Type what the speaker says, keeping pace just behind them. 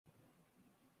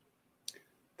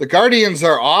The Guardians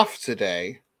are off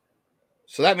today,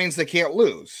 so that means they can't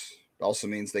lose. It also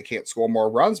means they can't score more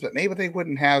runs, but maybe they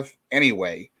wouldn't have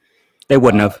anyway. They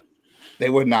wouldn't have. They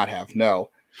would not have,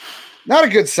 no. Not a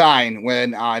good sign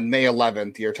when on May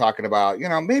 11th you're talking about,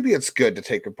 maybe it's good to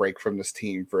take a break from this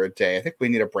team for a day. I think we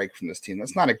need a break from this team.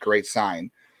 That's not a great sign.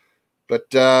 But,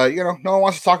 no one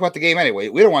wants to talk about the game anyway.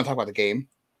 We don't want to talk about the game.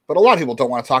 But a lot of people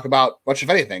don't want to talk about much of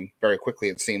anything very quickly,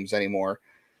 it seems, anymore.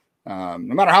 No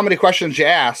matter how many questions you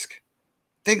ask,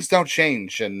 things don't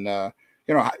change. And,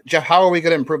 Jeff, how are we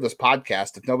going to improve this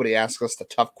podcast if nobody asks us the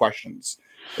tough questions?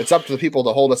 It's up to the people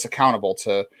to hold us accountable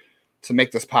to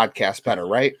make this podcast better,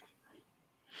 right?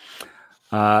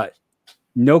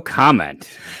 No comment.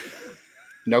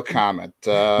 No comment.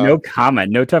 No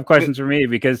comment. No tough questions for me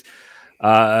because,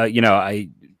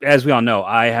 as we all know,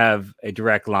 I have a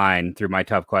direct line through my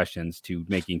tough questions to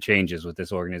making changes with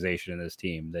this organization and this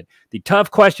team. That the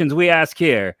tough questions we ask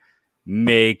here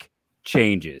make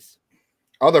changes.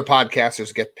 Other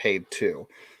podcasters get paid too.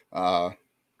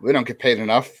 We don't get paid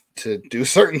enough to do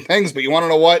certain things, but you want to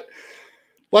know what?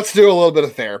 Let's do a little bit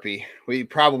of therapy. We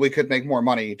probably could make more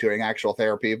money doing actual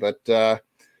therapy, but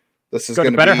this is going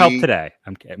to better help today.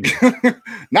 I'm kidding.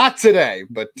 Not today,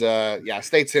 but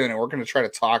stay tuned, and we're going to try to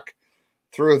talk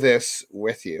through this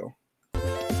with you.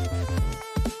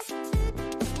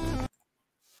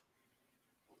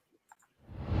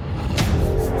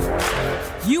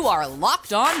 You are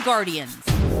Locked On Guardians,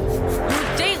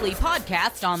 your daily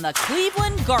podcast on the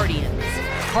Cleveland Guardians,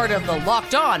 part of the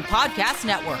Locked On Podcast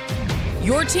Network.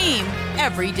 Your team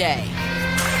every day.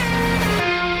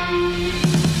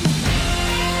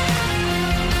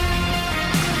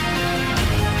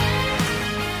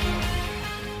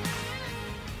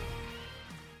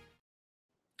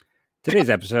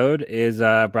 Today's episode is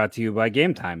brought to you by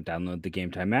Game Time. Download the Game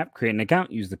Time app, create an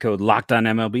account, use the code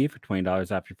LOCKEDONMLB for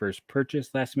 $20 off your first purchase.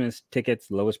 Last minute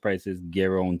tickets, lowest prices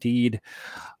guaranteed.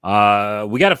 We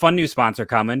got a fun new sponsor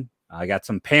coming. I got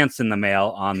some pants in the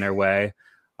mail on their way.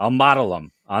 I'll model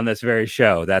them on this very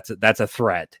show. That's a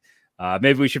threat.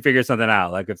 Maybe we should figure something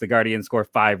out. Like if the Guardians score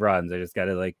 5 runs, I just got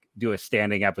to do a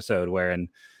standing episode wearing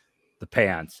the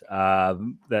pants.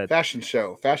 That fashion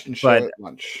show at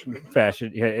lunch.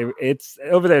 Fashion. Yeah, it's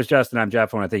over there's Justin. I'm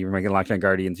Jeff. I want to thank you for making Locked On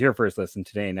Guardians your first listen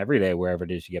today and every day, wherever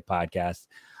it is you get podcasts.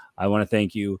 I want to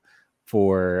thank you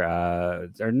for, I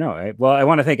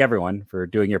want to thank everyone for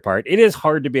doing your part. It is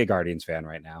hard to be a Guardians fan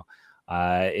right now.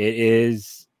 It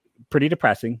is pretty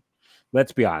depressing.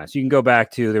 Let's be honest. You can go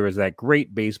back to, there was that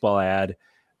great baseball ad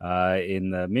in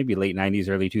the maybe late 90s,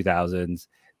 early 2000s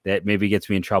that maybe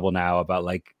gets me in trouble now about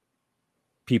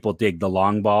people dig the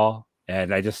long ball.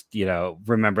 And I just,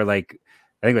 remember I think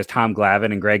it was Tom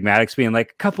Glavine and Greg Maddux being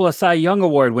like, a couple of Cy Young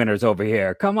Award winners over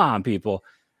here. Come on, people.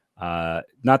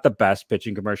 Not the best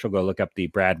pitching commercial. Go look up the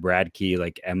Brad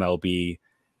Bradkey MLB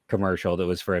commercial that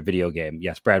was for a video game.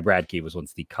 Yes, Brad Bradkey was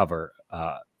once the cover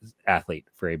athlete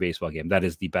for a baseball game. That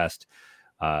is the best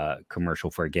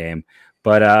commercial for a game.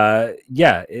 But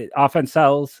offense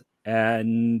sells,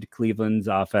 and Cleveland's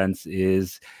offense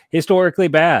is historically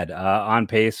bad, on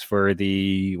pace for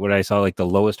what I saw the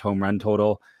lowest home run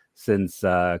total since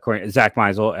Zach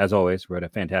Meisel, as always, wrote a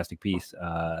fantastic piece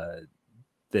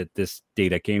that this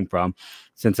data came from,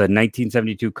 since a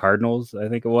 1972 Cardinals, I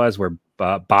think it was, where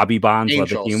Bobby Bonds led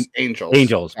the team.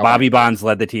 Angels. Bobby Bonds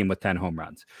led the team with 10 home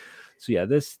runs. So yeah,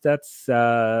 that's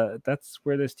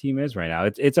where this team is right now.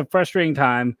 It's a frustrating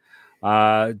time.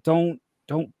 Don't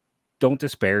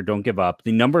despair. Don't give up.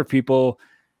 The number of people.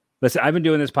 Listen, I've been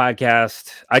doing this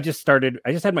podcast. I just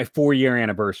had my 4-year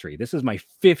anniversary. This is my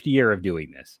 5th year of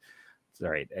doing this. All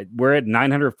right. We're at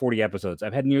 940 episodes.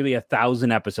 I've had nearly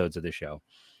 1,000 episodes of the show.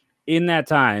 In that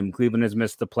time, Cleveland has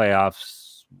missed the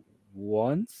playoffs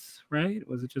once, right?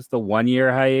 Was it just the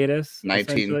 1-year hiatus?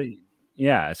 19.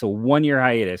 Yeah. So 1-year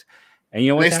hiatus. And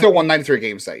they still won 93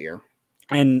 games that year.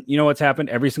 And you know what's happened?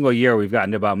 Every single year we've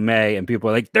gotten to about May and people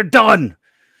are like, they're done.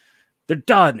 They're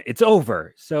done. It's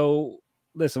over. So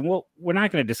listen, we're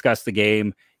not going to discuss the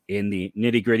game in the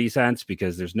nitty gritty sense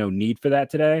because there's no need for that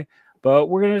today, but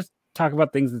we're going to talk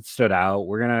about things that stood out.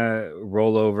 We're going to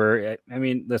roll over. I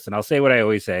mean, listen, I'll say what I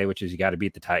always say, which is you got to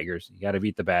beat the Tigers. You got to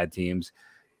beat the bad teams.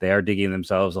 They are digging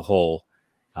themselves a hole.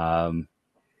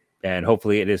 And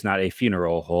hopefully it is not a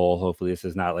funeral hole. Hopefully this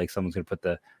is not like someone's going to put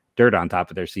the dirt on top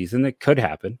of their season. It could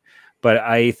happen, but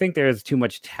I think there's too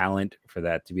much talent for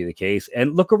that to be the case.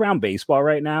 And look around baseball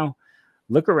right now.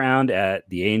 Look around at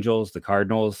the Angels, the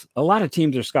Cardinals. A lot of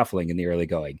teams are scuffling in the early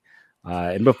going.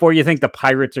 And before you think the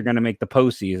Pirates are going to make the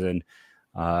postseason,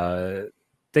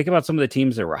 think about some of the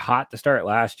teams that were hot to start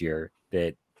last year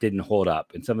that didn't hold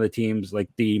up. And some of the teams like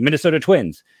the Minnesota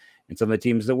Twins and some of the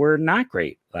teams that were not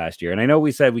great last year. And I know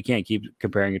we said we can't keep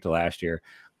comparing it to last year,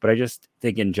 but I just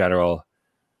think in general,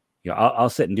 I'll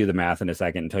sit and do the math in a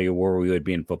second and tell you where we would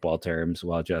be in football terms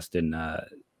while Justin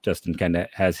kind of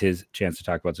has his chance to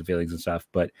talk about some feelings and stuff.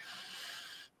 But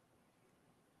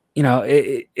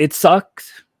it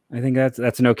sucks. I think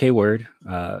that's an okay word.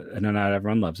 I know not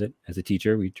everyone loves it. As a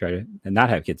teacher, we try to not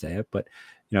have kids say it, but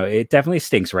it definitely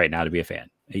stinks right now to be a fan.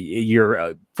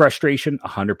 Your frustration,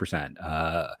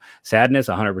 100%, sadness,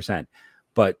 100%,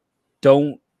 but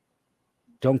don't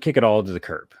kick it all to the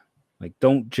curb. Like,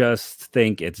 don't just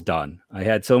think it's done. I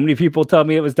had so many people tell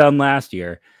me it was done last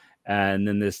year, and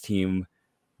then this team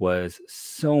was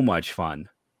so much fun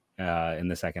in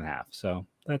the second half. So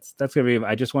that's gonna be.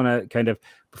 I just want to kind of,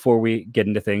 before we get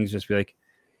into things, just be like,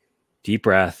 deep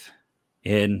breath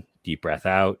in, deep breath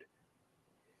out.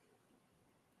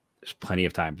 There's plenty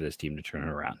of time for this team to turn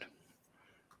it around.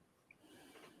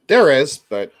 There is,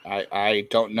 but I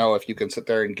don't know if you can sit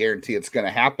there and guarantee it's going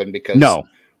to happen, because no,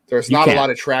 there's not a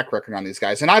lot of track record on these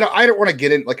guys. And I don't want to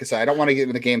get in, like I said, I don't want to get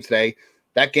into the game today.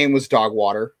 That game was dog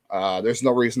water. There's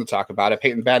no reason to talk about it.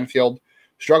 Peyton Battenfield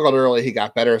struggled early. He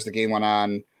got better as the game went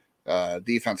on.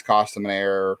 Defense cost them an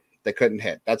error. They couldn't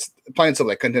hit. That's plain simple.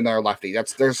 They couldn't hit their lefty.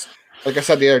 There's like I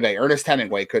said the other day, Ernest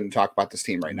Hemingway couldn't talk about this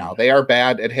team right now. They are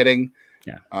bad at hitting.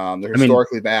 Yeah, they're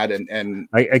historically bad. And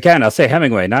I'll say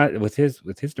Hemingway, not with his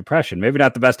depression, maybe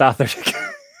not the best author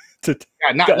to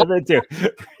not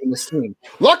in this team.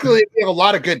 Luckily, we have a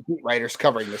lot of good beat writers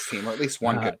covering this team, or at least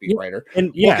one good beat writer.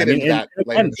 And we'll get into that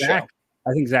later in the show.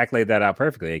 I think Zach laid that out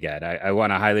perfectly again. I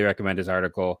want to highly recommend his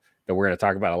article that we're going to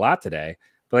talk about a lot today.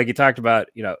 But like he talked about,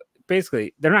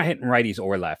 basically they're not hitting righties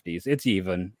or lefties. It's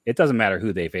even. It doesn't matter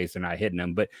who they face. They're not hitting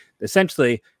them. But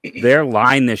essentially, their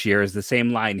line this year is the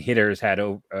same line hitters had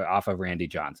off of Randy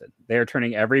Johnson. They're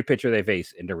turning every pitcher they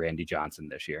face into Randy Johnson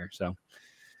this year. So,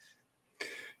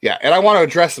 yeah, and I want to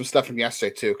address some stuff from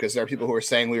yesterday too, because there are people who are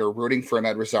saying we were rooting for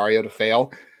Amed Rosario to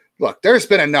fail. Look, there's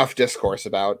been enough discourse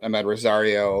about Amed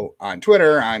Rosario on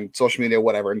Twitter, on social media,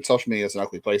 whatever. And social media is an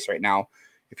ugly place right now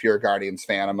if you're a Guardians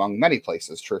fan, among many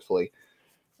places, truthfully.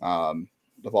 The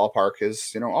ballpark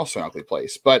is, also an ugly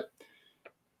place. But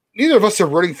neither of us are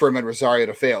rooting for Amed Rosario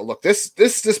to fail. Look, this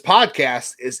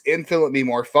podcast is infinitely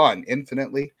more fun.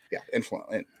 Infinitely,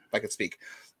 if I could speak.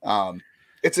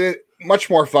 It's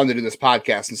much more fun to do this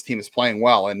podcast since the team is playing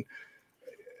well. And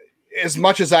as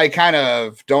much as I kind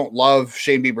of don't love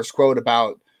Shane Bieber's quote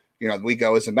about, we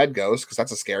go as Amed goes, because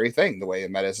that's a scary thing, the way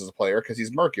Amed is as a player, because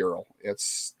he's mercurial.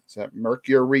 Is that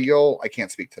mercurial? I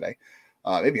can't speak today.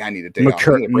 Maybe I need a day off.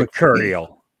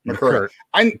 Mercurial.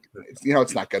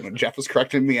 It's not good when Jeff was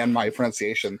correcting me on my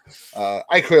pronunciation.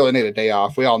 I clearly need a day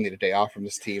off. We all need a day off from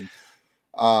this team.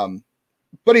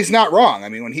 But he's not wrong. I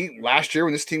mean, last year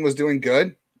when this team was doing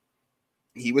good,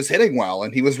 he was hitting well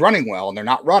and he was running well, and they're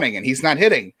not running and he's not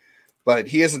hitting, but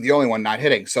he isn't the only one not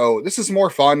hitting. So this is more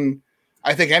fun.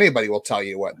 I think anybody will tell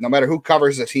you what, no matter who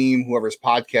covers the team, whoever's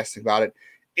podcasting about it,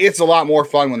 it's a lot more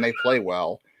fun when they play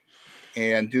well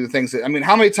and do the things that,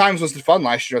 how many times was it fun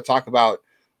last year to talk about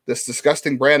this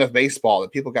disgusting brand of baseball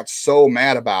that people got so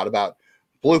mad about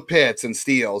blue pits and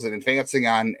steals and advancing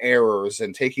on errors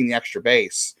and taking the extra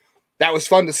base. That was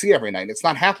fun to see every night. It's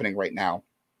not happening right now.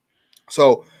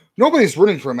 So nobody's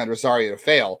rooting for Amed Rosario to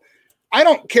fail. I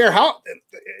don't care how,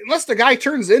 unless the guy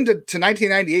turns into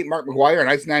 1998 Mark McGwire or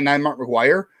 1999 Mark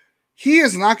McGwire, he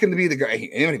is not going to be the guy.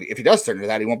 Even if he does turn into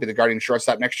that, he won't be the Guardian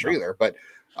shortstop next year either. But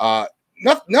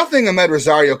nothing Amed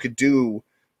Rosario could do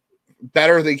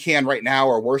better than he can right now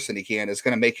or worse than he can is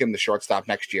going to make him the shortstop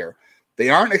next year.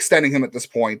 They aren't extending him at this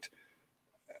point.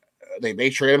 They may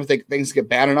trade him if things get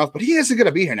bad enough, but he isn't going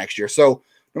to be here next year. So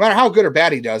no matter how good or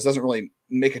bad he does, doesn't really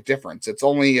make a difference. It's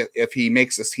only if he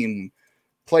makes this team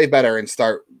play better and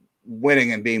start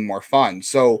winning and being more fun.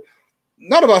 So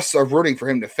none of us are rooting for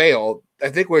him to fail. I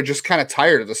think we're just kind of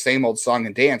tired of the same old song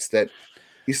and dance that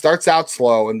he starts out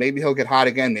slow and maybe he'll get hot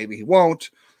again. Maybe he won't.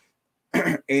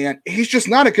 And he's just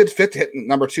not a good fit to hit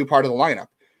number 2 part of the lineup.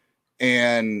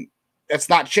 And it's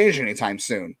not changing anytime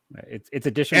soon. It's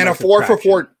addition and a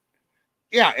 4-for-4.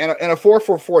 Yeah. And a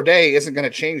 4-for-4 day isn't going to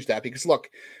change that, because look,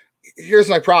 here's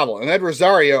my problem. Amed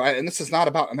Rosario, and this is not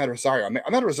about Amed Rosario.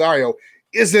 Amed Rosario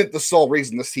isn't the sole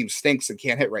reason this team stinks and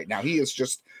can't hit right now. He is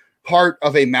just part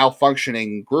of a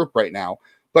malfunctioning group right now.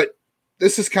 But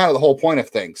this is kind of the whole point of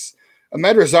things.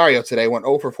 Amed Rosario today went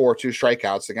 0-for-4, 2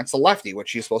 strikeouts against a lefty,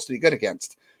 which he's supposed to be good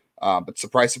against. But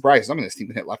surprise, surprise, some of this team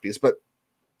can hit lefties. But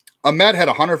Amed had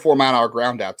a 104-mile-an-hour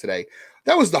ground out today.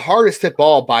 That was the hardest hit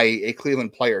ball by a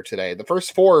Cleveland player today. The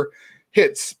first 4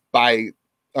 hits the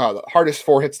hardest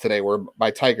 4 hits today were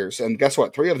by Tigers. And guess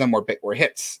what? 3 of them were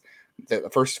hits.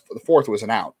 The fourth was an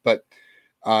out, but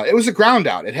it was a ground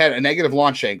out. It had a negative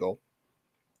launch angle.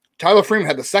 Tyler Freeman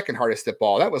had the second hardest hit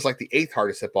ball. That was like the 8th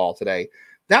hardest hit ball today.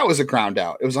 That was a ground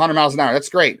out. It was 100 miles an hour. That's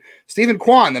great. Stephen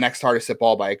Kwan, the next hardest hit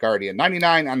ball by a Guardian,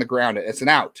 99 on the ground. It's an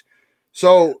out.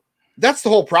 So that's the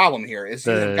whole problem here is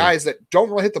you have guys that don't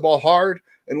really hit the ball hard,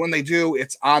 and when they do,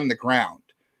 it's on the ground.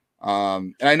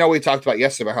 And I know we talked about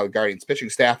yesterday about how the Guardians pitching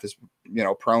staff is,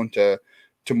 prone to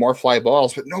more fly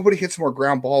balls, but nobody hits more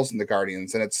ground balls than the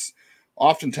Guardians, and it's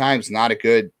oftentimes not a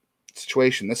good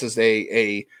situation. This is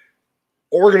a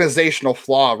organizational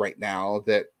flaw right now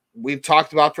that we've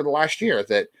talked about for the last year.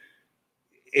 That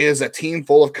is a team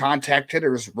full of contact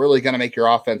hitters really going to make your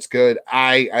offense good?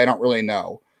 I don't really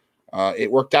know.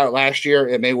 It worked out last year.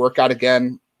 It may work out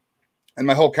again. And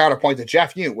my whole counterpoint to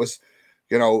Jeff Ute was,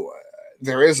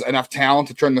 there is enough talent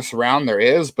to turn this around. There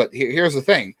is, but here's the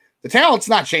thing. The talent's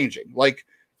not changing. Like,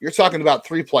 you're talking about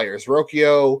 3 players.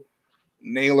 Rocchio,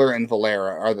 Naylor, and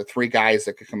Valera are the 3 guys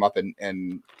that could come up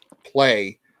and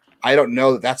play. I don't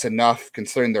know that that's enough,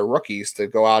 considering they're rookies, to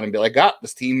go out and be like,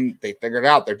 this team, they figured it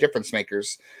out. They're difference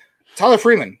makers. Tyler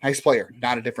Freeman, nice player,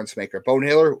 not a difference maker. Bo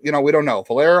Naylor, we don't know.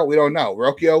 Valera, we don't know.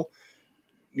 Rocchio,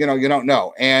 you don't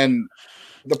know. And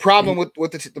the problem with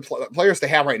the players they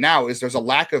have right now is there's a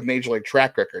lack of major league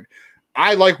track record.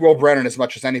 I like Will Brennan as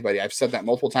much as anybody. I've said that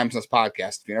multiple times in this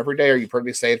podcast. Every day, or you've heard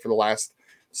me say it for the last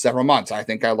several months. I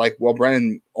think I like Will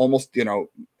Brennan almost,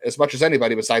 as much as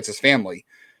anybody besides his family.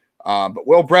 But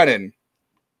Will Brennan,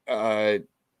 I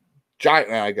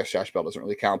guess Josh Bell doesn't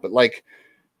really count, but like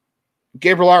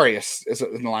Gabriel Arias is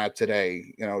in the lineup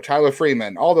today. Tyler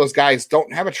Freeman, all those guys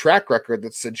don't have a track record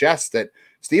that suggests that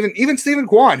even Stephen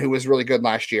Kwan, who was really good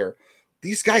last year,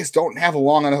 these guys don't have a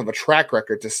long enough of a track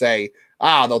record to say,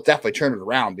 they'll definitely turn it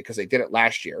around because they did it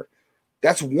last year.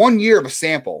 That's 1 year of a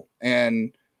sample.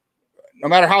 And no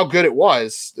matter how good it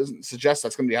was, doesn't suggest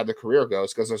that's going to be how the career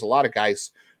goes, because there's a lot of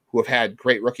guys who have had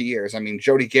great rookie years. I mean,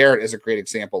 Jody Garrett is a great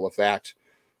example of that.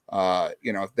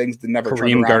 Things that never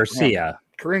turned around.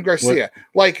 Kareem Garcia.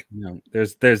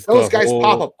 There's those guys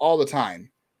pop up all the time.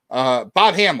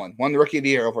 Bob Hamlin won the Rookie of the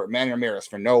Year over at Manny Ramirez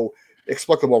for no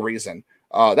explicable reason.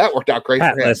 That worked out great for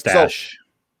him.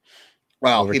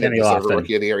 He didn't deserve a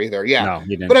Rookie of the Year either. Yeah, no,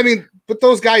 he didn't. But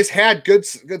those guys had good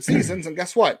seasons, and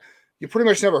guess what? You pretty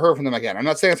much never heard from them again. I'm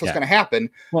not saying that's what's going to happen,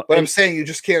 but I'm saying you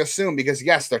just can't assume, because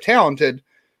yes, they're talented.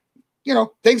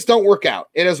 Things don't work out.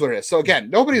 It is what it is. So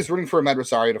again, nobody's rooting for Ahmed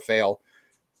Rosario to fail.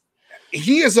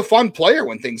 He is a fun player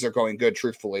when things are going good,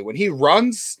 truthfully. When he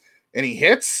runs and he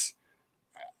hits,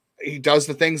 he does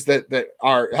the things that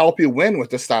help you win with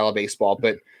this style of baseball.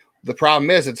 But the problem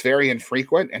is it's very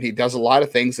infrequent, and he does a lot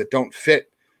of things that don't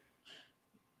fit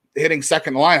hitting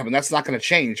second lineup, and that's not going to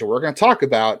change. And we're going to talk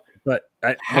about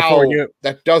how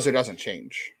that does or doesn't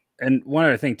change. And one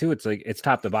other thing too, it's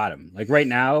top to bottom. Like right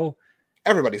now,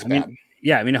 everybody's bad.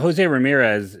 Jose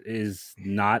Ramirez is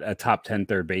not a top 10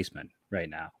 third baseman right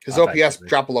now. His OPS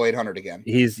dropped below 800 again.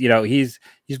 He's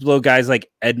below guys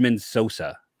like Edmund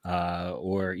Sosa,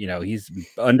 or he's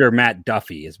under Matt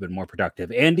Duffy has been more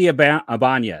productive. Andy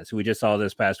Ibanez, who we just saw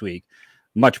this past week,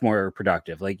 much more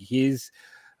productive. Like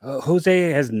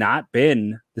Jose has not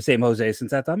been the same Jose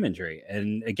since that thumb injury.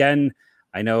 And again,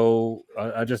 I know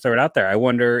I'll just throw it out there. I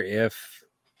wonder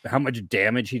how much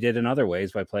damage he did in other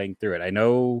ways by playing through it. I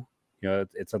know,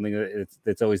 it's something that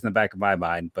it's always in the back of my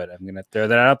mind, but I'm going to throw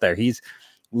that out there. He's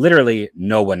literally,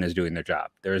 no one is doing their job.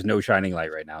 There is no shining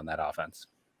light right now in that offense.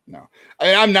 No,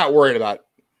 I'm not worried about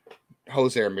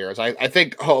Jose Ramirez. I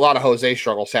think a lot of Jose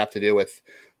struggles have to do with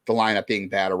the lineup being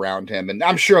bad around him. And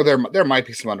I'm sure there might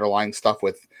be some underlying stuff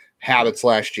with habits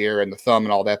last year and the thumb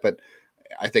and all that, but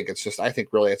I think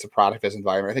really it's a product of his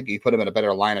environment. I think you put him in a better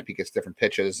lineup, he gets different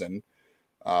pitches, and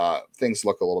things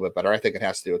look a little bit better. I think it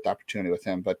has to do with the opportunity with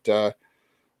him, but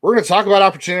we're going to talk about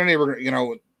opportunity. We're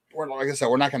like I said,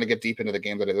 we're not going to get deep into the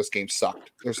game today. This game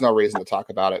sucked. There's no reason to talk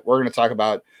about it. We're going to talk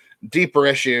about deeper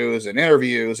issues and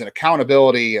interviews and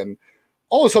accountability and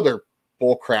all this other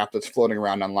bull crap that's floating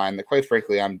around online that, quite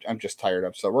frankly, I'm just tired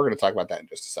of. So we're going to talk about that in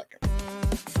just a second.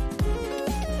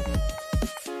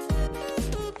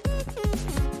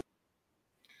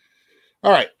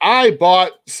 All right, I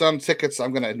bought some tickets.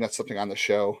 I'm going to admit something on the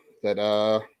show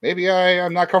that maybe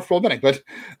I'm not comfortable admitting, but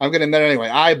I'm going to admit it anyway.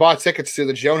 I bought tickets to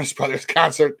the Jonas Brothers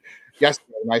concert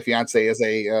yesterday. My fiance is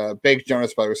a big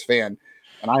Jonas Brothers fan,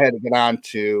 and I had to get on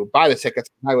to buy the tickets.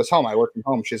 I was home. I work from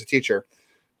home. She's a teacher.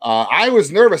 I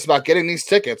was nervous about getting these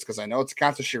tickets because I know it's a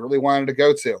concert she really wanted to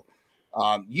go to.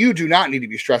 You do not need to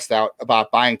be stressed out about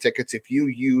buying tickets if you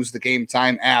use the Game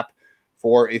Time app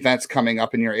for events coming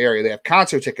up in your area. They have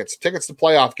concert tickets, tickets to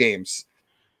playoff games,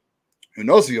 Who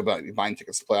knows if you'll be buying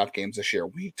tickets to playoff games this year?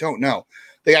 We don't know.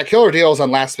 They got killer deals on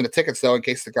last-minute tickets, though, in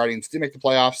case the Guardians do make the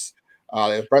playoffs.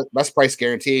 They have best price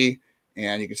guarantee,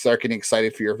 and you can start getting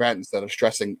excited for your event instead of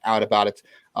stressing out about it.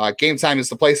 Game Time is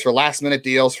the place for last-minute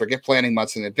deals. Forget planning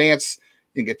months in advance.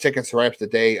 You can get tickets right up to the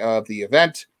day of the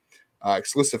event.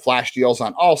 Exclusive flash deals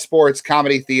on all sports,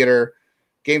 comedy, theater.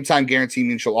 Game Time guarantee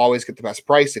means you'll always get the best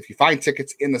price. If you find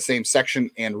tickets in the same section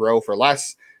and row for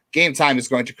less, Game Time is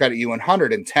going to credit you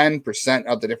 110%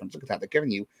 of the difference. Look at that. They're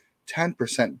giving you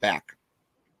 10% back.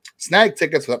 Snag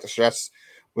tickets without the stress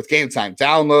with Game Time.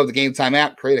 Download the Game Time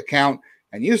app, create an account,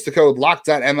 and use the code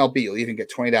LOCKEDONMLB. You'll even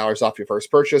get $20 off your first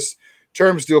purchase.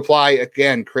 Terms do apply.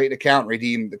 Again, create an account,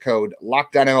 redeem the code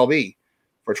LOCKEDONMLB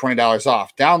for $20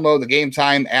 off. Download the Game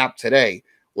Time app today.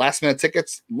 Last-minute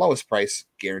tickets, lowest price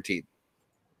guaranteed.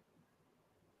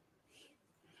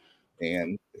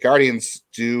 And the Guardians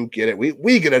do get it.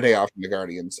 We get a day off from the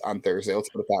Guardians on Thursday. Let's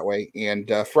put it that way.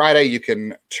 And Friday, you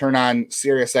can turn on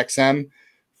Sirius XM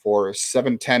for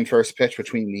 7:10 first pitch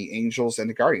between the Angels and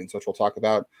the Guardians, which we'll talk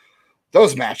about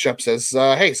those matchups as,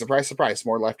 hey, surprise, surprise,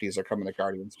 more lefties are coming the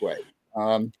Guardians' way.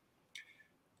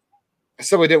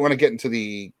 So we didn't want to get into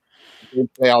the –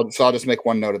 so I'll just make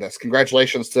one note of this.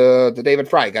 Congratulations to David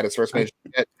Fry. Got his first major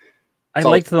hit. I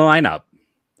liked the lineup.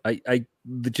 I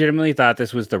legitimately thought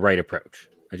this was the right approach.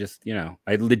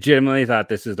 I legitimately thought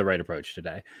this is the right approach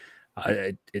today.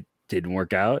 It didn't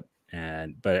work out,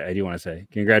 but I do want to say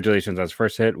congratulations on his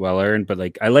first hit, well earned.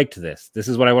 But I liked this. This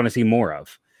is what I want to see more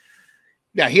of.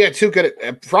 Yeah, he had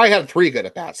Fry had 3 good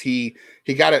at bats. He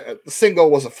got the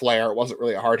single was a flare. It wasn't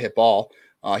really a hard hit ball.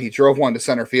 He drove one to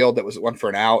center field that was one for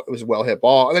an out. It was a well hit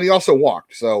ball, and then he also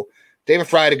walked. So David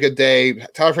Fry had a good day.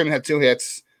 Tyler Freeman had 2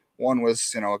 hits. One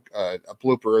was, a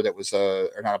blooper that was or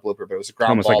not a blooper, but it was a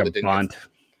ground almost ball like that a bunt.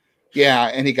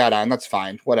 Yeah, and he got on. That's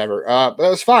fine, whatever. But that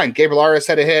was fine. Gabriel Arias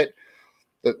had a hit.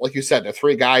 Like you said, the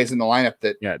 3 guys in the lineup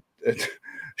that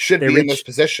should be in this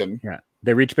position. Yeah,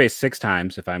 they reached base 6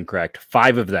 times, if I'm correct.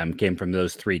 5 of them came from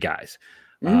those 3 guys.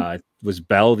 Was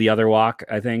Bell the other walk?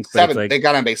 I think 7. They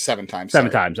got on base 7 times. 7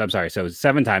 times. I'm sorry. So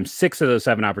 7 times. 6 of those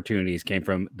 7 opportunities came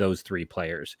from those 3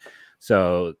 players.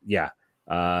 So yeah,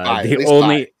 the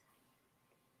only. 5.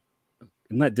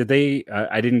 Did they?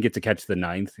 I didn't get to catch the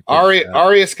 9th.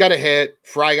 Arias got a hit.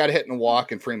 Fry got a hit and a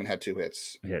walk, and Freeman had 2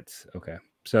 hits. Okay,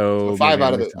 so 5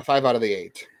 out of the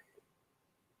 8.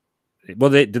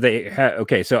 Well,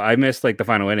 okay, so I missed the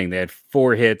final inning. They had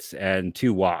 4 hits and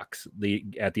 2 walks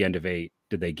at the end of 8.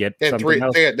 Did they get something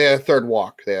else? They had a third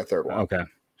walk. Okay,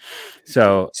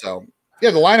 so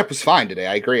yeah, the lineup was fine today.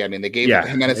 I agree. I mean, they gave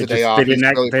Jimenez a day off. They didn't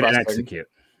execute.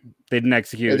 They didn't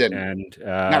execute. They didn't.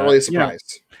 And not really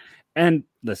surprised. And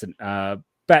listen,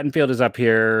 Battenfield is up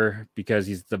here because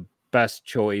he's the best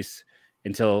choice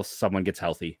until someone gets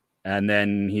healthy. And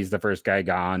then he's the first guy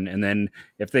gone. And then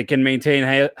if they can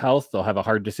maintain health, they'll have a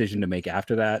hard decision to make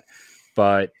after that.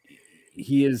 But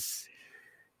he is,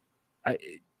 I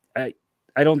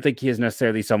don't think he is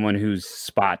necessarily someone whose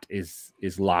spot is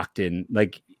locked in.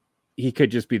 He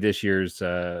could just be this year's,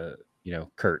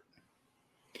 Kurt.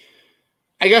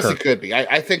 I guess it could be.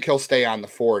 I think he'll stay on the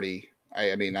 40.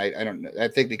 I mean, I don't know. I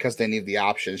think because they need the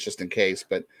options just in case,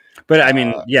 but I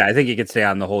mean, I think he could stay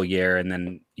on the whole year, and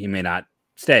then he may not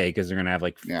stay because they're going to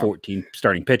have 14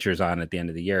 starting pitchers on at the end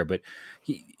of the year. But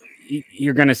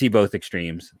you're going to see both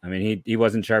extremes. I mean, he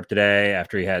wasn't sharp today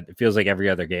after it feels like every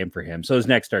other game for him. So his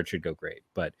next start should go great,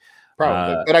 but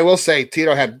probably. But I will say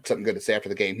Tito had something good to say after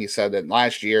the game. He said that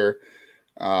last year,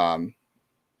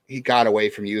 he got away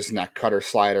from using that cutter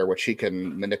slider, which he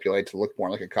can manipulate to look more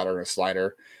like a cutter and a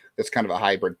slider. It's kind of a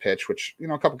hybrid pitch, which, a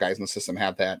couple guys in the system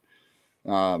have that.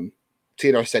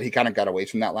 Tito said he kind of got away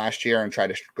from that last year and tried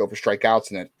to go for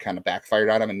strikeouts, and it kind of backfired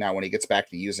on him. And now when he gets back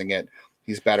to using it,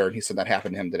 he's better. And he said that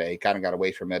happened to him today. He kind of got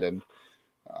away from it. And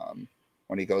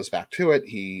when he goes back to it,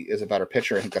 he is a better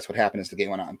pitcher. I think that's what happened as the game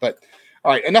went on. But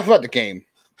all right, enough about the game.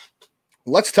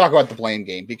 Let's talk about the blame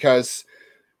game, because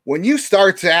when you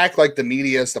start to act like the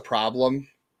media is the problem,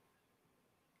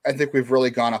 I think we've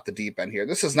really gone off the deep end here.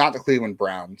 This is not the Cleveland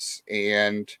Browns.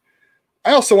 And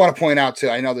I also want to point out, too,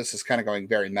 I know this is kind of going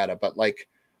very meta, but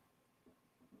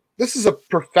this is a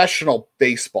professional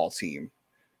baseball team.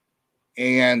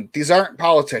 And these aren't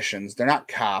politicians. They're not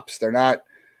cops. They're not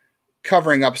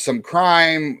covering up some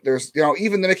crime. There's,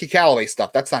 even the Mickey Callaway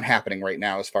stuff, that's not happening right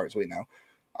now as far as we know.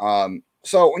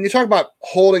 So when you talk about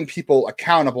holding people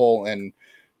accountable and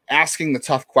asking the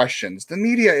tough questions, the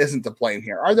media isn't to blame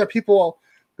here. Are there people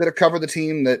that cover the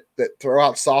team that throw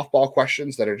out softball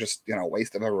questions that are just, a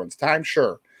waste of everyone's time?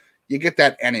 Sure. You get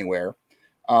that anywhere.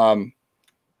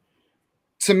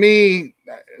 to me,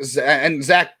 and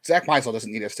Zach Meisel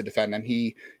doesn't need us to defend him.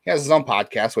 He has his own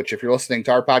podcast, which if you're listening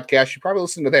to our podcast, you probably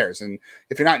listen to theirs. And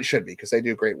if you're not, you should be, because they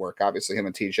do great work, obviously, him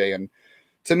and TJ. And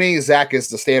to me, Zach is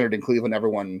the standard in Cleveland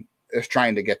everyone is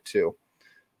trying to get to.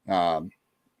 And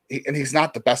he's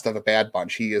not the best of a bad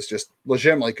bunch. He is just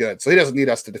legitimately good. So he doesn't need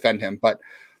us to defend him. But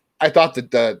I thought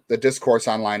that the discourse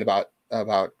online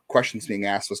about questions being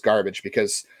asked was garbage,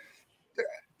 because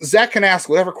Zach can ask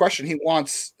whatever question he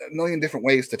wants a million different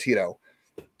ways to Tito.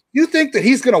 You think that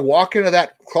he's going to walk into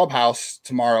that clubhouse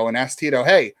tomorrow and ask Tito,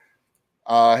 hey,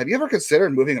 have you ever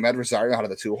considered moving Ahmed Rosario out of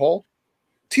the 2-hole?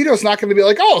 Tito's not going to be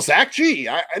like, oh, Zach, gee,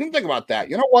 I didn't think about that.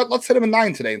 You know what? Let's hit him in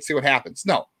 9 today and see what happens.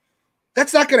 No,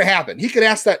 that's not going to happen. He could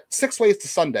ask that 6 ways to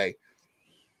Sunday.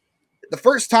 The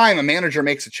first time a manager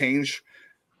makes a change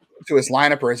to his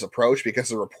lineup or his approach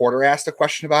because a reporter asked a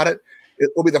question about it,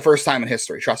 it will be the first time in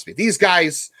history. Trust me. These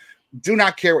guys do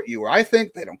not care what you or I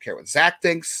think. They don't care what Zach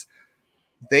thinks.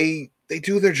 They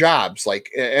do their jobs,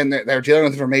 and they're dealing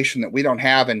with information that we don't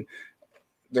have. And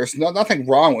there's nothing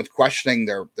wrong with questioning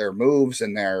their moves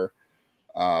and their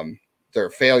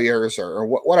failures or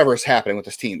whatever is happening with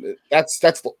this team.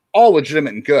 That's all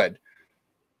legitimate and good.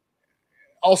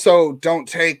 Also, don't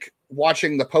take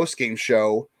watching the post-game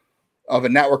show of a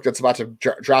network that's about to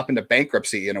drop into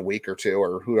bankruptcy in a week or two,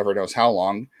 or whoever knows how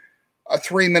long. A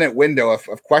 3-minute window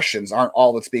of questions aren't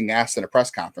all that's being asked in a press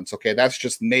conference. Okay, that's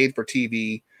just made for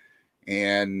TV,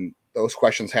 and those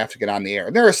questions have to get on the air.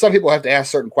 And there are some people who have to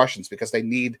ask certain questions because they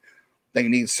need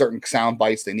certain sound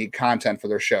bites, they need content for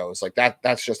their shows. Like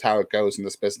that's just how it goes in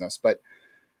this business. But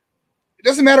it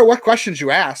doesn't matter what questions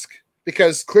you ask,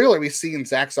 because clearly we see in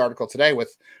Zach's article today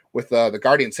with the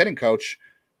Guardians hitting coach,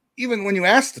 even when you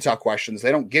ask the tough questions,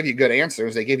 they don't give you good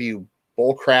answers. They give you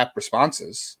bull crap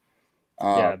responses.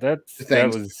 That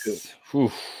was.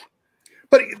 Oof.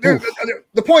 But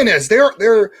the point is,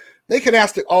 they can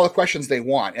ask all the questions they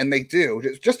want, and they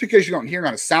do. Just because you don't hear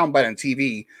on a soundbite on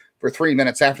TV for 3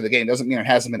 minutes after the game doesn't mean it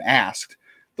hasn't been asked.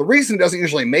 The reason it doesn't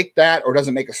usually make that or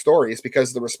doesn't make a story is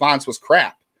because the response was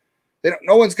crap.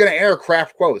 No one's going to air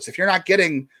crap quotes. If you're not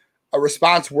getting a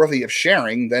response worthy of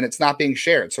sharing, then it's not being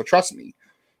shared. So trust me.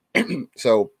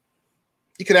 So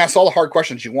you can ask all the hard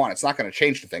questions you want. It's not going to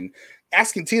change the thing.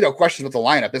 Asking Tito questions with the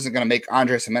lineup isn't going to make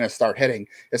Andres Jimenez start hitting.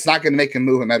 It's not going to make him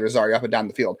move Ahmed Rosario up and down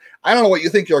the field. I don't know what you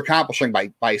think you're accomplishing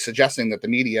by suggesting that the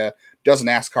media doesn't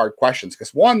ask hard questions.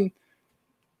 Because one,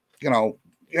 you're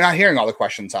not hearing all the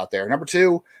questions out there. Number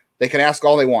two, they can ask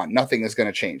all they want. Nothing is going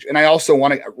to change. And I also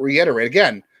want to reiterate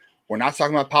again, we're not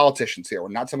talking about politicians here. We're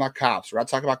not talking about cops. We're not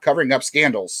talking about covering up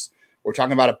scandals. We're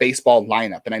talking about a baseball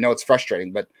lineup. And I know it's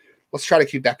frustrating, but let's try to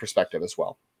keep that perspective as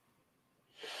well.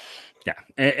 Yeah,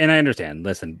 and I understand.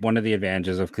 Listen, one of the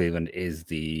advantages of Cleveland is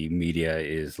the media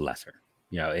is lesser.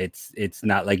 It's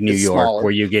not like New York smaller,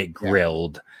 where you get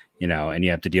grilled, and you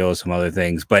have to deal with some other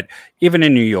things. But even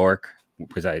in New York,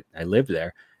 because I lived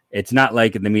there, it's not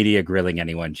like the media grilling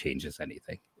anyone changes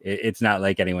anything. It's not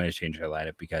like anyone has changed their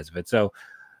lineup because of it. So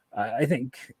I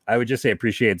think I would just say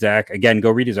appreciate Zach. Again,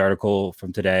 go read his article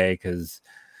from today because,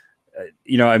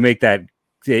 I make that.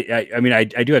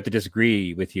 I do have to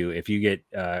disagree with you. If you get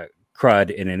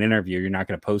crud in an interview, you're not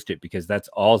going to post it because that's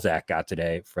all Zach got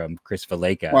today from Chris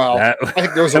Valleca. Well, I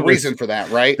think there was a reason for that,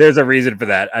 right? There's a reason for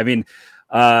that. I mean,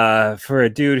 for a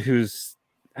dude who's,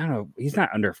 I don't know, he's not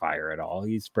under fire at all.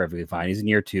 He's perfectly fine. He's in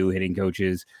year 2 hitting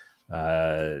coaches.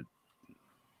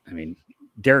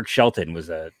 Derek Shelton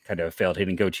was a kind of a failed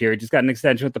hitting coach here. He just got an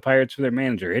extension with the Pirates for their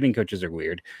manager. Hitting coaches are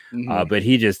weird. Mm-hmm. But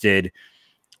he just did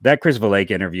that Chris Valleca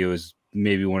interview is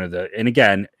maybe one of the, and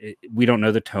again, we don't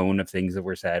know the tone of things that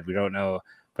were said. We don't know,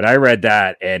 but I read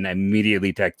that and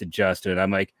immediately texted Justin.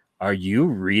 I'm like, are you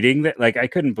reading that? Like, I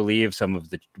couldn't believe some of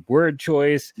the word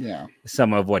choice,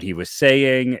 some of what he was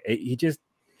saying. He just,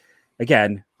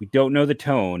 again, we don't know the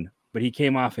tone, but he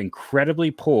came off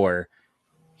incredibly poor.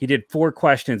 He did 4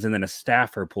 questions and then a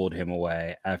staffer pulled him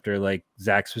away after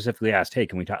Zach specifically asked, hey,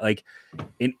 can we talk? Like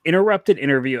an interrupted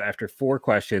interview after 4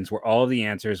 questions where all of the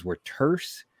answers were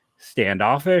terse,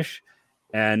 standoffish,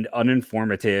 and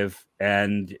uninformative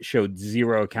and showed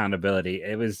zero accountability.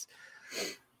 It was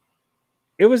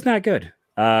not good.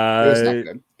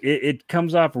 It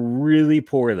comes off really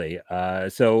poorly.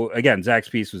 So again, Zach's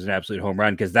piece was an absolute home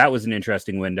run because that was an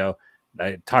interesting window.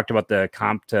 I talked about the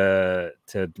comp to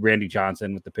Randy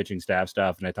Johnson with the pitching staff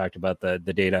stuff, and I talked about the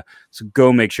data. So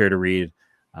go make sure to read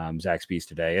Zach's piece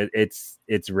today.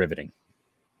 It's riveting.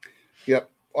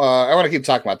 Yep. I want to keep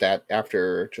talking about that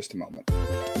after just a moment.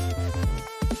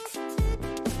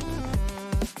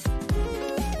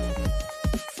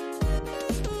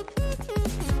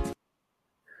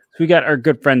 we got our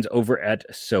good friends over at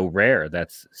Sorare.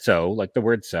 That's so like the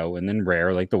word so, and then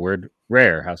rare like the word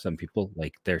rare, how some people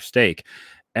like their steak.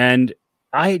 And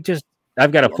I've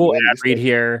got a full ad read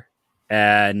here,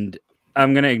 and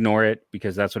I'm going to ignore it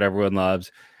because that's what everyone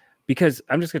loves. Because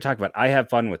I'm just going to talk about, I have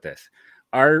fun with this.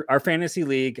 Our fantasy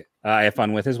league, I have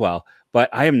fun with as well, but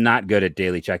I am not good at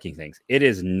daily checking things. It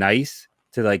is nice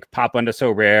to like pop onto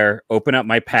Sorare, open up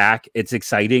my pack. It's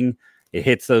exciting. It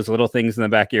hits those little things in the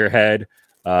back of your head.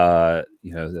 That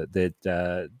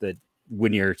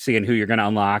when you're seeing who you're going to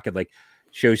unlock, it like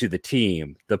shows you the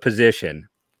team, the position,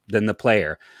 then the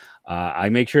player. I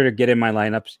make sure to get in my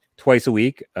lineups twice a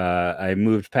week. I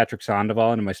moved Patrick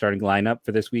Sandoval into my starting lineup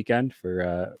for this weekend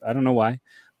for I don't know why,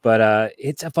 but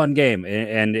it's a fun game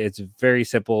and it's very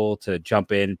simple to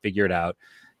jump in, figure it out.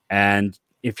 And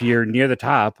if you're near the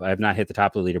top, I have not hit the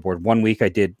top of the leaderboard. 1 week I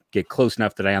did get close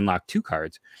enough that I unlocked 2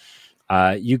 cards.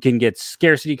 You can get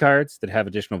scarcity cards that have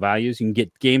additional values. You can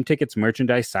get game tickets,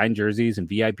 merchandise, signed jerseys, and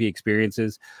VIP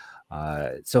experiences.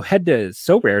 So head to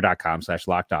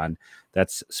sorare.com/lockedon.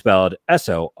 That's spelled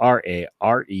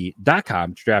SORARE.com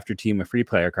to draft your team a free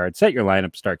player card. Set your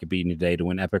lineup, start competing today to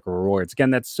win epic rewards.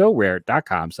 Again, that's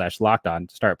sorare.com/lockedon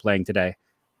to start playing today.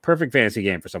 Perfect fantasy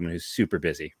game for someone who's super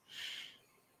busy.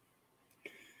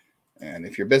 And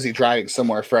if you're busy driving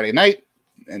somewhere Friday night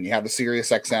and you have the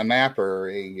Sirius XM app or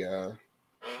a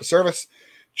service,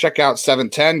 check out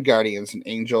 710 Guardians and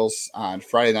Angels on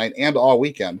Friday night and all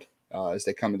weekend. As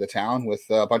they come into town with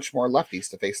a bunch more lefties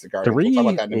to face the Guardians. 3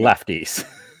 lefties.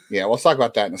 Yeah, we'll talk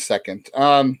about that in a second.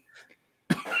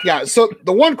 Yeah, so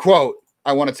the one quote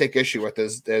I want to take issue with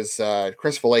is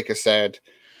Chris Valeka said,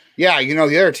 yeah, the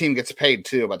other team gets paid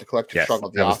too, but the collective struggle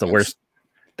of the offense.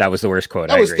 That was the worst quote.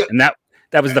 I agree. And that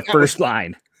was the first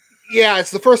line. Yeah,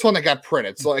 it's the first one that got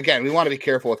printed. So again, we want to be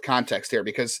careful with context here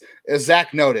because as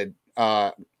Zach noted,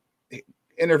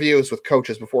 interviews with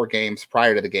coaches before games,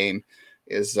 prior to the game,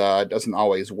 doesn't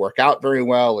always work out very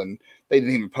well, and they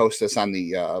didn't even post this on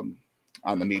the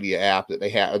media app that they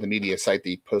have, or the media site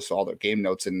they post all their game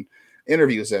notes and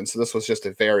interviews in. So this was just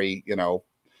a very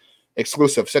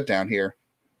exclusive sit down here.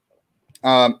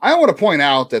 I want to point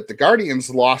out that the Guardians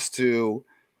lost to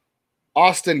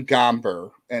Austin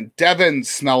Gomber and Devin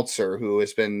Smeltzer, who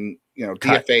has been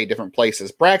DFA different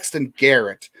places. Braxton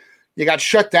Garrett, you got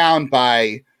shut down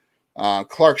by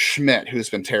Clark Schmidt, who's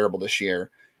been terrible this year.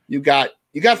 You got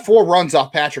 4 runs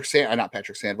off Patrick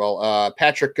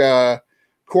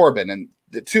Corbin, and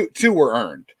the two were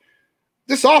earned.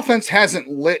 This offense hasn't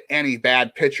lit any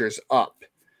bad pitchers up.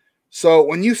 So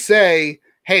when you say,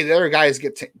 hey, the other guys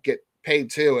get paid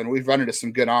too, and we've run into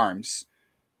some good arms.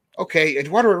 Okay,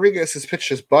 Eduardo Rodriguez has pitched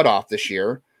his butt off this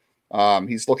year.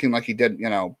 He's looking like he did,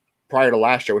 prior to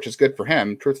last year, which is good for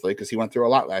him, truthfully, because he went through a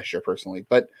lot last year personally.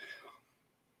 But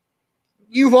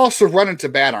you've also run into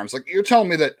bad arms. Like you're telling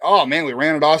me that, oh man, we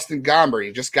ran at Austin Gomber.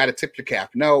 You just got to tip your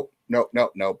cap. No.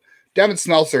 Devin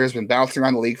Smeltzer has been bouncing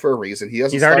around the league for a reason.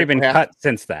 He's already been cut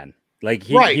since then. Like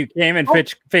he came and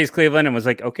faced Cleveland and was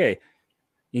like, okay,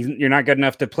 you're not good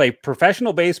enough to play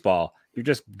professional baseball. You're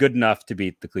just good enough to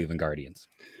beat the Cleveland Guardians.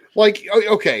 Like,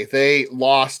 okay, they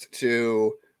lost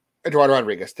to Eduardo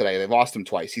Rodriguez today. They've lost him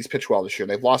twice. He's pitched well this year.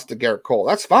 They've lost to Garrett Cole.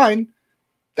 That's fine.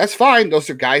 Those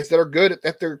are guys that are good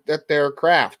at their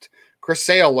craft. Chris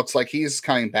Sale looks like he's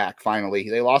coming back finally.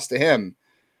 They lost to him.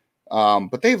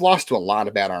 But they've lost to a lot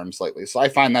of bad arms lately. So I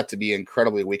find that to be an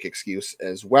incredibly weak excuse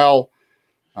as well.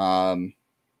 Yeah.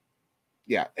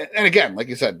 And again, like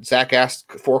you said, Zach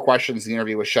asked 4 questions. The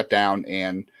interview was shut down.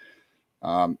 And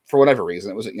for whatever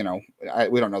reason, it was,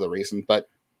 we don't know the reason, but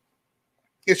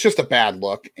it's just a bad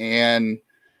look. And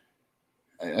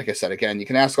like I said, again, you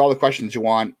can ask all the questions you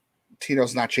want.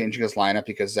 Tito's not changing his lineup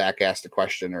because Zach asked a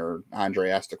question or Andre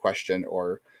asked a question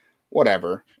or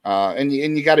whatever. And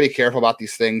you got to be careful about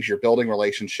these things. You're building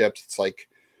relationships. It's like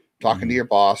talking to your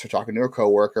boss or talking to a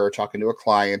coworker or talking to a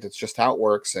client. It's just how it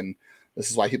works. And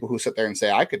this is why people who sit there and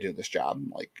say, I could do this job.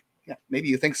 I'm like, yeah, maybe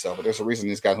you think so, but there's a reason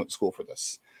these guys went to school for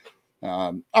this.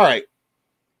 All right.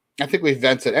 I think we've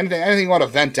vented. Anything you want to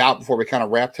vent out before we kind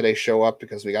of wrap today's show up?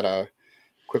 Because we got to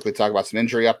quickly talk about some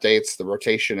injury updates, the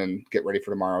rotation, and get ready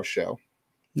for tomorrow's show.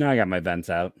 No, I got my vents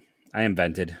out. I am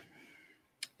vented.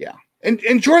 Yeah. And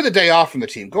enjoy the day off from the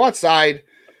team. Go outside.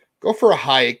 Go for a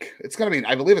hike.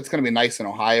 I believe it's going to be nice in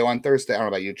Ohio on Thursday. I don't know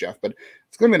about you, Jeff, but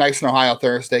it's going to be nice in Ohio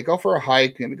Thursday. Go for a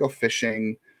hike. Maybe go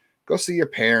fishing. Go see your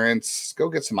parents. Go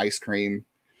get some ice cream.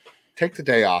 Take the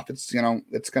day off. It's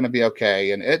it's going to be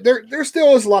okay. And there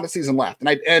still is a lot of season left.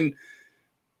 And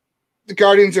the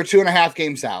Guardians are 2.5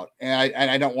 games out.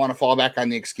 And I don't want to fall back on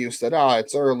the excuse that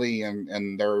it's early and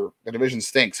the division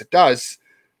stinks. It does.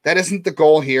 that isn't the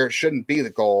goal here. It shouldn't be the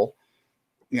goal.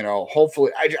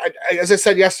 Hopefully, as I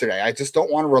said yesterday, I just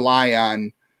don't want to rely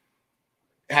on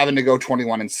having to go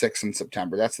 21-6 in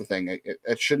September. That's the thing.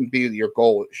 It shouldn't be your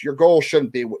goal. Your goal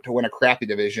shouldn't be to win a crappy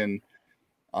division.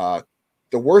 The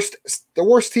worst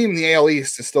team in the AL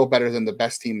East is still better than the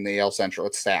best team in the AL Central.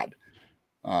 It's sad.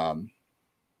 That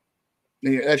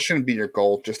shouldn't be your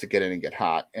goal, just to get in and get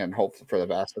hot and hope for the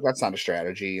best. But that's not a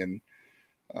strategy, and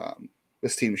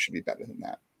this team should be better than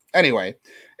that. Anyway,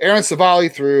 Aaron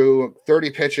Civale threw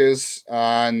 30 pitches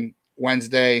on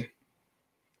Wednesday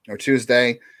or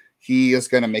Tuesday. He is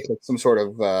going to make some sort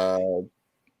of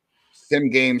sim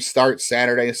game start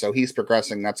Saturday, so he's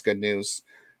progressing. That's good news.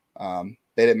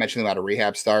 They didn't mention about a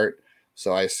rehab start,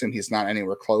 so I assume he's not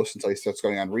anywhere close until he starts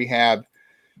going on rehab.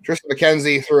 Triston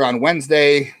McKenzie threw on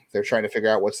Wednesday. They're trying to figure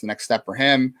out what's the next step for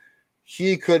him.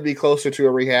 He could be closer to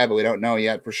a rehab, but we don't know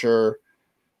yet for sure.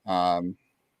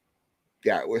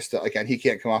 We're still, again, he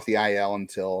can't come off the IL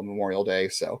until Memorial Day,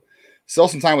 so still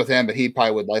some time with him, but he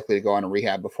probably would likely go on a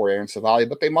rehab before Aaron Civale,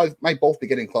 but they might both be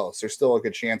getting close. There's still a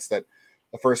good chance that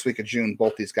the first week of June,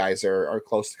 both these guys are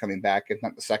close to coming back, if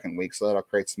not the second week, so that'll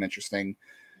create some interesting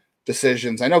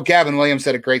decisions. I know Gavin Williams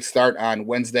had a great start on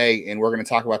Wednesday, and we're going to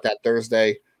talk about that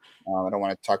Thursday. I don't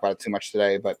want to talk about it too much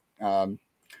today, but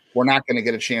we're not going to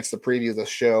get a chance to preview the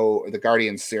show, the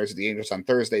Guardians series of the Angels on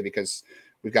Thursday, because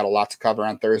we've got a lot to cover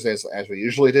on Thursdays as we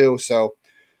usually do. So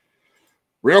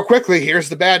real quickly, here's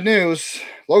the bad news.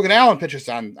 Logan Allen pitches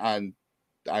on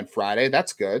Friday.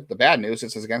 That's good. The bad news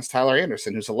is against Tyler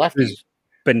Anderson, who's a lefty. He's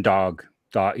been dog.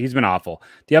 He's been awful.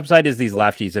 The upside is these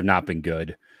lefties have not been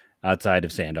good outside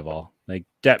of Sandoval. Like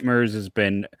Detmers has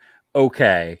been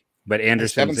okay, but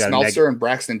Anderson's got Smeltzer and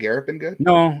Braxton Garrett been good?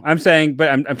 No, I'm saying,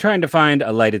 but I'm trying to find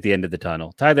a light at the end of the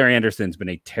tunnel. Tyler Anderson's been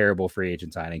a terrible free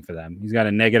agent signing for them. He's got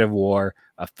a negative WAR,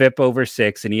 a FIP over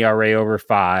 6, an ERA over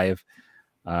 5.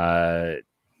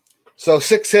 So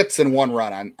 6 hits and 1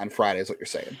 run on Friday is what you're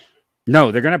saying.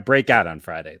 No, they're going to break out on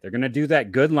Friday. They're going to do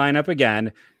that good lineup again.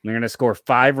 And they're going to score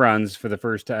 5 runs for the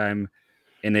first time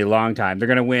in a long time. They're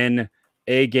going to win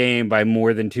a game by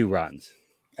more than 2 runs.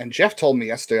 And Jeff told me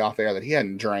yesterday off air that he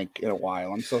hadn't drank in a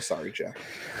while. I'm so sorry, Jeff.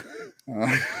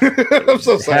 I'm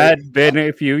so sorry. It had been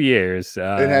a few years.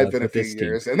 It had been a few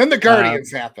years. And then the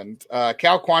Guardians happened.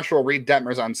 Cal Quantrill will read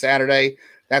Detmers on Saturday.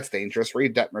 That's dangerous.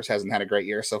 Reed Detmers hasn't had a great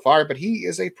year so far, but he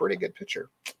is a pretty good pitcher.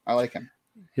 I like him.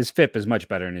 His FIP is much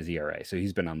better than his ERA, so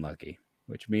he's been unlucky,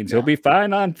 which means he'll be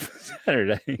fine on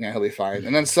Saturday. Yeah, he'll be fine.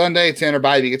 And then Sunday, Tanner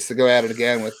Bybee gets to go at it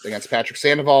again against Patrick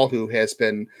Sandoval, who has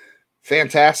been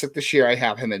fantastic this year. I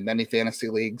have him in many fantasy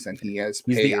leagues, and he has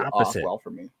paid off well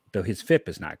for me. Though his FIP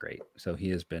is not great, so he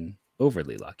has been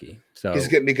overly lucky. So he's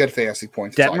getting me good fantasy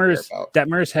points.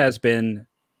 Detmers has been,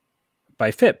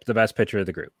 by FIP, the best pitcher of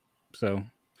the group. So,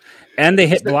 and they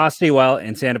hit velocity well,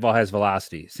 and Sandoval has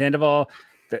velocity. Sandoval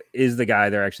is the guy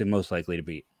they're actually most likely to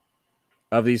beat.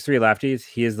 Of these 3 lefties,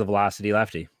 he is the velocity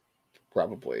lefty.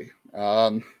 Probably.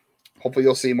 Hopefully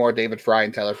you'll see more David Fry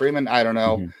and Tyler Freeman. I don't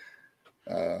know.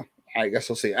 I guess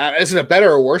we'll see. Is it a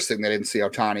better or worse thing they didn't see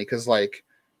Ohtani? Because,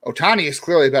 Ohtani is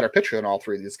clearly a better pitcher than all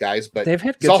 3 of these guys, but they've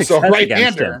had good also a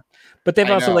right-hander. But they've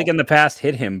also, in the past,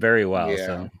 hit him very well. Yeah.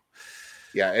 So.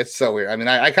 Yeah, it's so weird. I mean,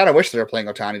 I kind of wish they were playing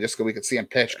Ohtani just so we could see him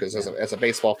pitch, because as a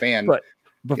baseball fan,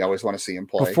 you always want to see him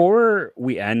play. Before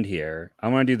we end here, I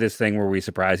want to do this thing where we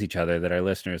surprise each other that our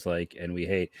listeners like and we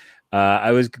hate.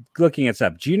 I was looking at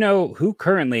stuff. Do you know who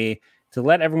currently, to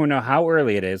let everyone know how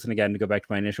early it is, and again, to go back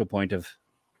to my initial point of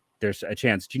there's a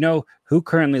chance, do you know who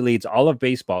currently leads all of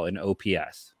baseball in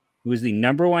OPS? Who is the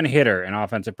number 1 hitter in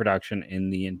offensive production in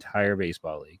the entire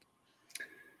baseball league?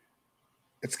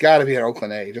 It's got to be an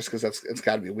Oakland A, just because it's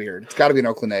got to be weird. It's got to be an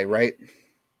Oakland A, right?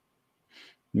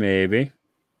 Maybe.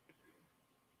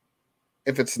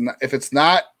 If it's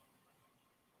not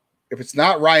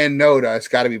Ryan Noda, it's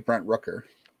got to be Brent Rooker.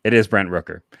 It is Brent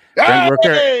Rooker. Brent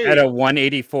Rooker at a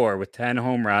 184 with 10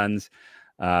 home runs.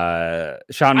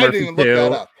 Sean Murphy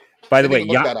 2. By the way,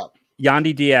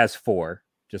 Yandy Diaz 4.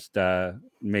 Just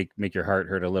make your heart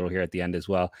hurt a little here at the end as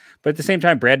well. But at the same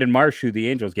time, Brandon Marsh, who the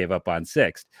Angels gave up on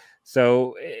 6th.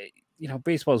 So,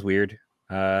 baseball's weird.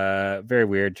 Very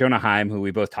weird. Jonah Heim, who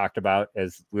we both talked about,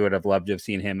 as we would have loved to have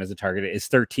seen him as a target, is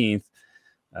 13th.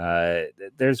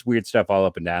 There's weird stuff all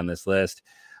up and down this list.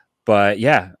 But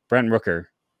yeah, Brent Rooker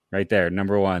right there,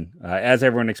 number 1, as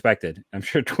everyone expected. I'm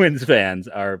sure Twins fans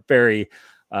are very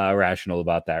rational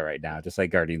about that right now, just like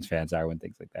Guardians fans are when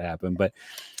things like that happen. But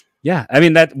yeah, I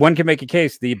mean, that one can make a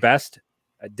case. The best,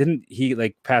 didn't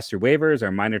he pass through waivers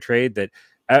or minor trade that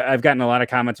I've gotten a lot of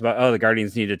comments about, oh, the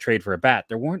Guardians need to trade for a bat.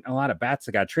 There weren't a lot of bats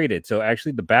that got traded. So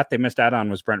actually the bat they missed out on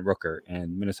was Brent Rooker,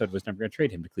 and Minnesota was never going to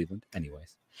trade him to Cleveland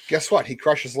anyways. Guess what? He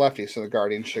crushes lefties, so the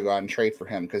Guardians should go out and trade for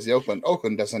him because the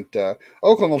Oakland doesn't.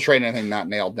 Oakland will trade anything not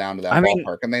nailed down to that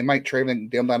ballpark, and they might trade them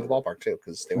down to the ballpark too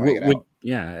because they want to get out.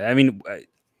 Yeah, I mean,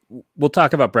 we'll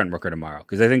talk about Brent Rooker tomorrow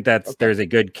because I think there's a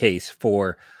good case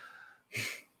for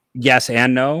yes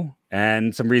and no,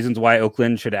 and some reasons why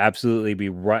Oakland should absolutely be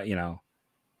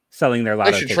selling their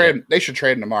lotto. They should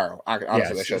trade him tomorrow.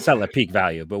 Honestly, they should sell at peak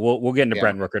value. But we'll get into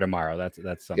Brent Rooker tomorrow. That's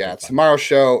something. Yeah, it's tomorrow's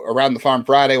show. Around the Farm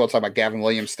Friday, we'll talk about Gavin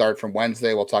Williams' start from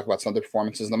Wednesday. We'll talk about some of the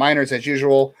performances in the minors as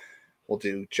usual. We'll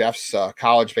do Jeff's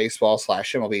college baseball /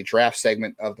 MLB draft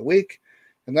segment of the week.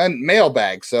 And then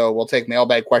mailbag. So we'll take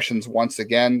mailbag questions once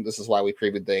again. This is why we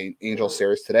previewed the Angel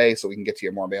series today, so we can get to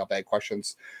your more mailbag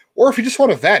questions. Or if you just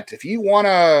want to vent, if you want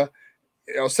to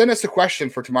send us a question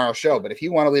for tomorrow's show, but if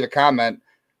you want to leave a comment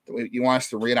that you want us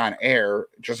to read on air,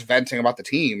 just venting about the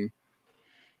team,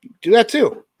 do that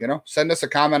too. Send us a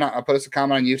comment. Put us a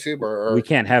comment on YouTube. Or we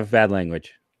can't have bad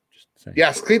language.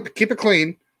 Yes, keep it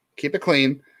clean. Keep it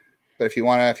clean. But if you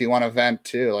want to vent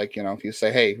too, like, if you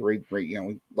say, hey, read,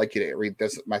 we'd like you to read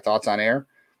my thoughts on air,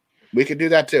 we could do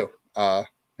that too.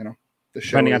 The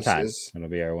show depending on time, it'll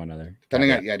be our one other.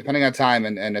 Depending on time,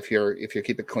 and if you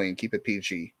keep it clean, keep it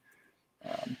PG.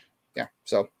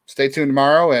 So stay tuned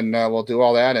tomorrow, and we'll do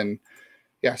all that, and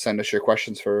send us your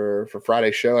questions for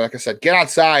Friday's show. Like I said, get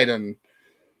outside and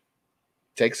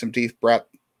take some deep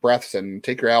breaths, and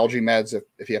take your allergy meds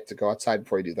if you have to go outside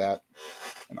before you do that.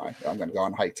 And I'm going to go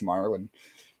on a hike tomorrow, and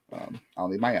I'll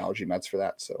need my allergy meds for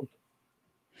that. So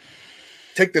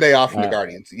take the day off from the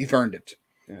Guardians. You've earned it.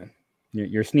 Yeah.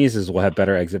 Your sneezes will have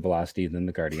better exit velocity than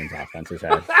the Guardians' offense has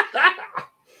had.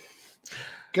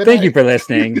 Thank you for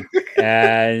listening.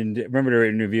 And remember to rate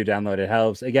and review, download. It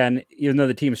helps. Again, even though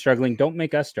the team's struggling, don't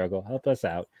make us struggle. Help us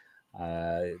out.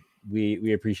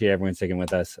 We appreciate everyone sticking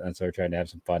with us. And so we're trying to have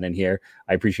some fun in here.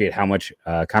 I appreciate how much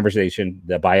conversation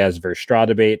the Baez versus Straw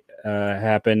debate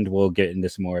happened. We'll get into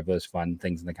some more of those fun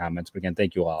things in the comments. But again,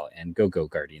 thank you all. And go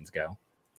Guardians, go.